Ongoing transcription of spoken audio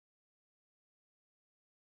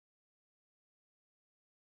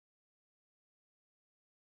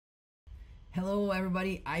Hello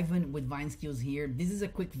everybody, Ivan with Vine Skills here. This is a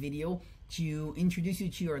quick video to introduce you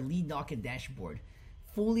to our lead docket dashboard.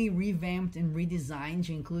 Fully revamped and redesigned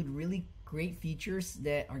to include really great features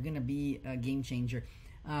that are going to be a game changer.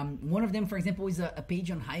 One of them, for example, is a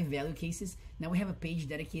page on high value cases. Now we have a page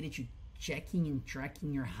dedicated to checking and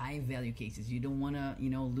tracking your high value cases. You don't want to,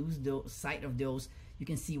 lose sight of those. You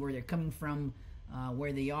can see where they're coming from,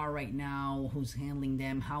 where they are right now, who's handling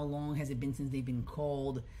them, how long has it been since they've been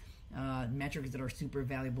called. Metrics that are super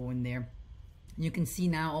valuable in there. You can see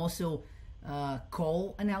now also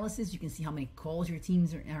call analysis. You can see how many calls your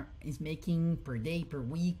teams is making per day, per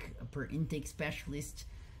week, per intake specialist.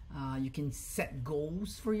 You can set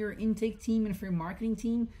goals for your intake team and for your marketing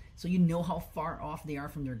team, so you know how far off they are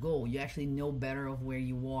from their goal. You actually know better of where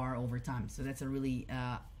you are over time. So that's a really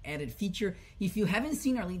added feature. If you haven't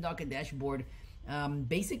seen our lead docket dashboard,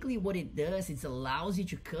 basically what it does, it allows you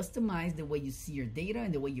to customize the way you see your data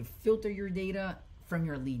and the way you filter your data from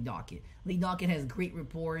your lead docket. Lead docket has great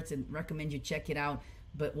reports and recommend you check it out.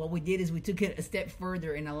 But what we did is we took it a step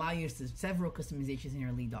further and allow you several customizations in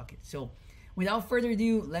your lead docket. So without further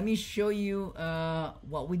ado, let me show you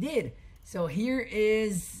what we did. So here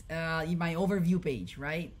is my overview page,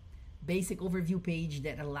 right? Basic overview page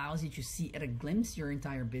that allows you to see at a glimpse your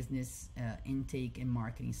entire business intake and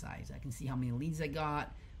marketing size. I can see how many leads I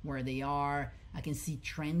got, where they are. I can see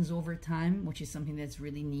trends over time, which is something that's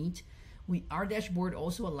really neat. Our dashboard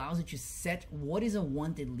also allows you to set what is a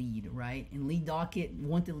wanted lead, right? In lead docket,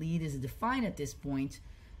 wanted lead is defined at this point,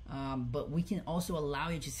 but we can also allow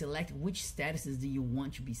you to select which statuses do you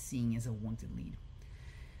want to be seeing as a wanted lead.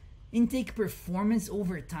 Intake performance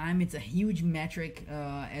over time, it's a huge metric.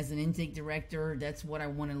 As an intake director, that's what I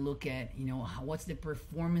want to look at. What's the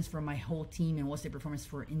performance for my whole team and what's the performance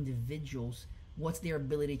for individuals? What's their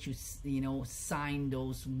ability to, sign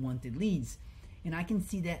those wanted leads? And I can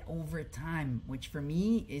see that over time, which for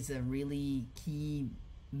me is a really key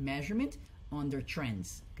measurement on their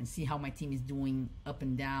trends. I can see how my team is doing up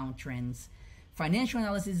and down trends. Financial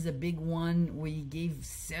analysis is a big one. We gave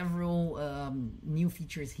several new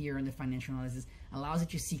features here in the financial analysis. Allows you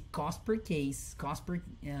to see cost per case, cost per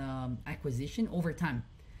acquisition over time.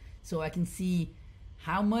 So I can see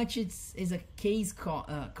how much is a case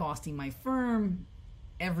costing my firm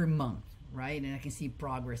every month, right? And I can see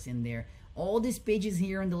progress in there. All these pages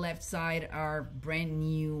here on the left side are brand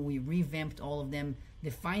new. We revamped all of them.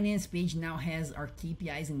 The finance page now has our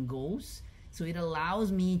KPIs and goals. So it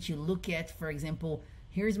allows me to look at, for example,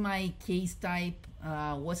 here's my case type,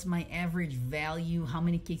 what's my average value, how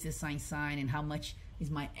many cases I sign, and how much is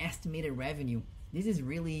my estimated revenue. This is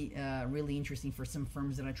really, really interesting for some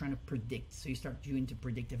firms that are trying to predict. So you start doing into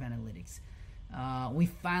predictive analytics. We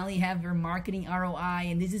finally have your marketing ROI,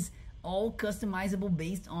 and this is all customizable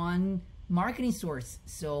based on marketing source.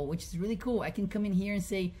 So, which is really cool. I can come in here and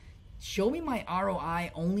say, show me my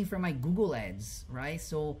ROI only for my Google ads, right?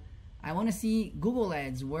 So I want to see Google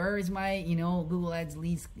ads. Where is my, Google ads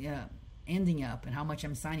leads ending up and how much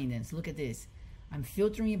I'm signing them. So look at this. I'm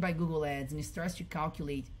filtering it by Google ads and it starts to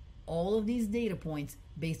calculate all of these data points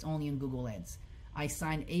based only on Google ads. I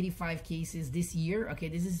signed 85 cases this year. Okay,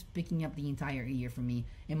 this is picking up the entire year for me.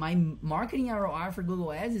 And my marketing ROI for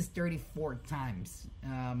Google ads is 34 times.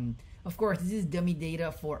 Of course, this is dummy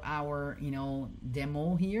data for our,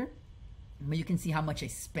 demo here. But you can see how much I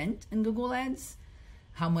spent in Google ads.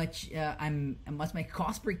 How much what's my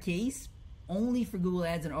cost per case only for Google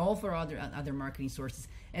ads and all for other marketing sources,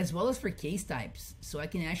 as well as for case types. So I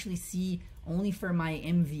can actually see only for my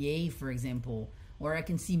MVA, for example, or I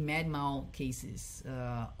can see med mal cases,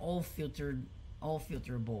 all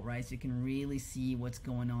filterable, right? So you can really see what's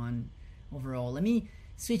going on overall. Let me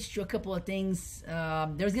switch to a couple of things.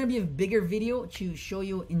 There's gonna be a bigger video to show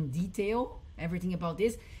you in detail everything about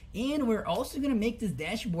this. And we're also going to make this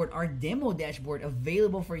dashboard, our demo dashboard,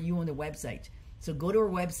 available for you on the website. So go to our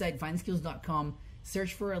website, vineskills.com,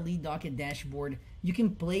 search for our lead docket dashboard. You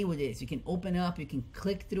can play with this. You can open up, you can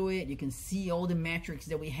click through it, you can see all the metrics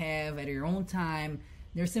that we have at your own time.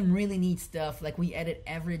 There's some really neat stuff, like we added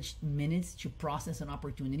average minutes to process an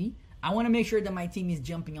opportunity. I want to make sure that my team is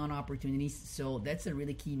jumping on opportunities, so that's a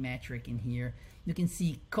really key metric in here. You can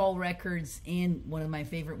see call records, and one of my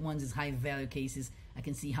favorite ones is high value cases. I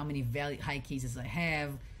can see how many high cases I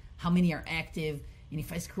have, how many are active, and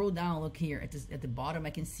if I scroll down, look here at the bottom, I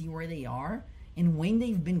can see where they are and when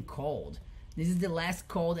they've been called. This is the last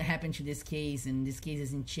call that happened to this case, and this case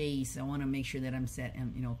is in Chase. I want to make sure that I'm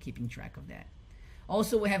keeping track of that.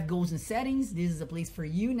 Also, we have goals and settings. This is a place for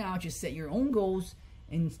you now to set your own goals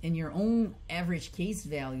and your own average case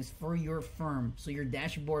values for your firm. So your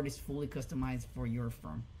dashboard is fully customized for your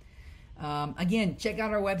firm. Again, check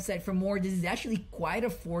out our website for more. This is actually quite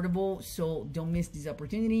affordable, so don't miss this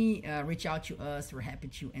opportunity. Reach out to us. We're happy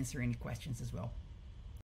to answer any questions as well.